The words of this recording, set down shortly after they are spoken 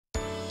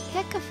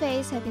Cat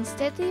cafes have been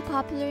steadily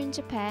popular in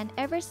Japan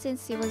ever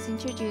since it was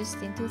introduced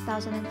in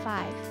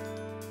 2005.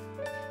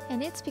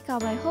 And it's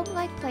become a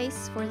home-like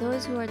place for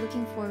those who are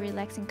looking for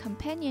relaxing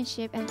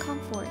companionship and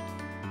comfort.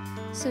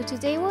 So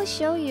today we'll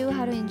show you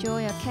how to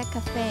enjoy a cat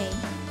cafe.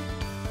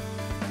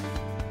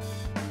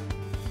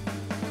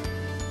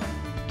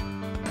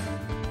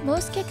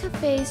 Most cat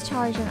cafes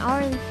charge an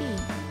hourly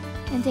fee,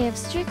 and they have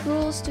strict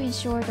rules to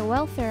ensure the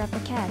welfare of the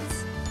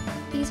cats.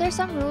 These are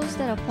some rules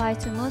that apply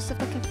to most of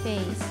the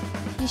cafes.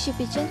 You should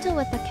be gentle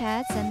with the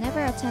cats and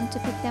never attempt to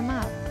pick them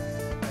up.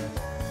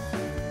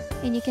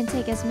 And you can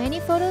take as many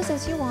photos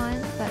as you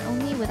want, but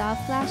only without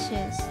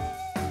flashes.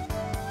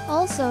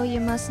 Also,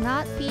 you must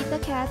not feed the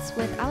cats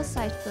with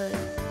outside food.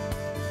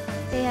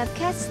 They have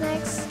cat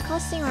snacks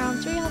costing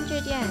around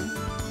 300 yen,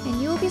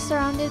 and you will be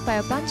surrounded by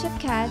a bunch of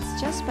cats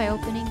just by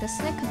opening the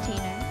snack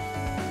container.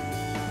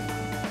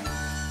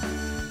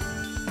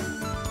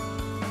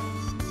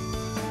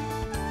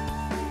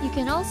 You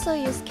can also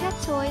use cat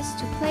toys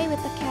to play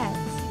with the cats.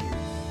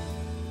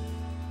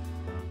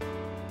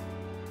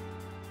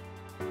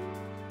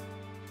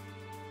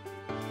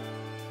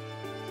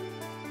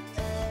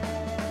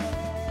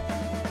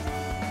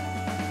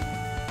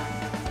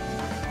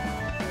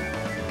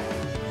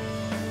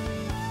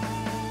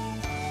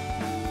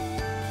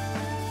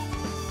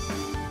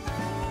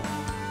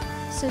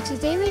 So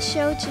today we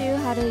showed you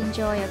how to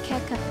enjoy a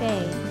cat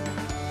cafe.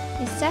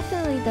 It's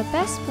definitely the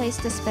best place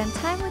to spend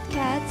time with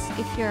cats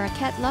if you're a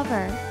cat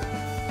lover.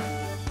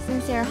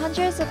 Since there are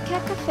hundreds of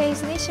cat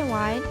cafes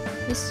nationwide,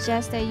 we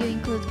suggest that you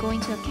include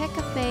going to a cat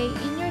cafe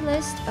in your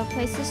list of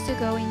places to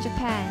go in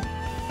Japan.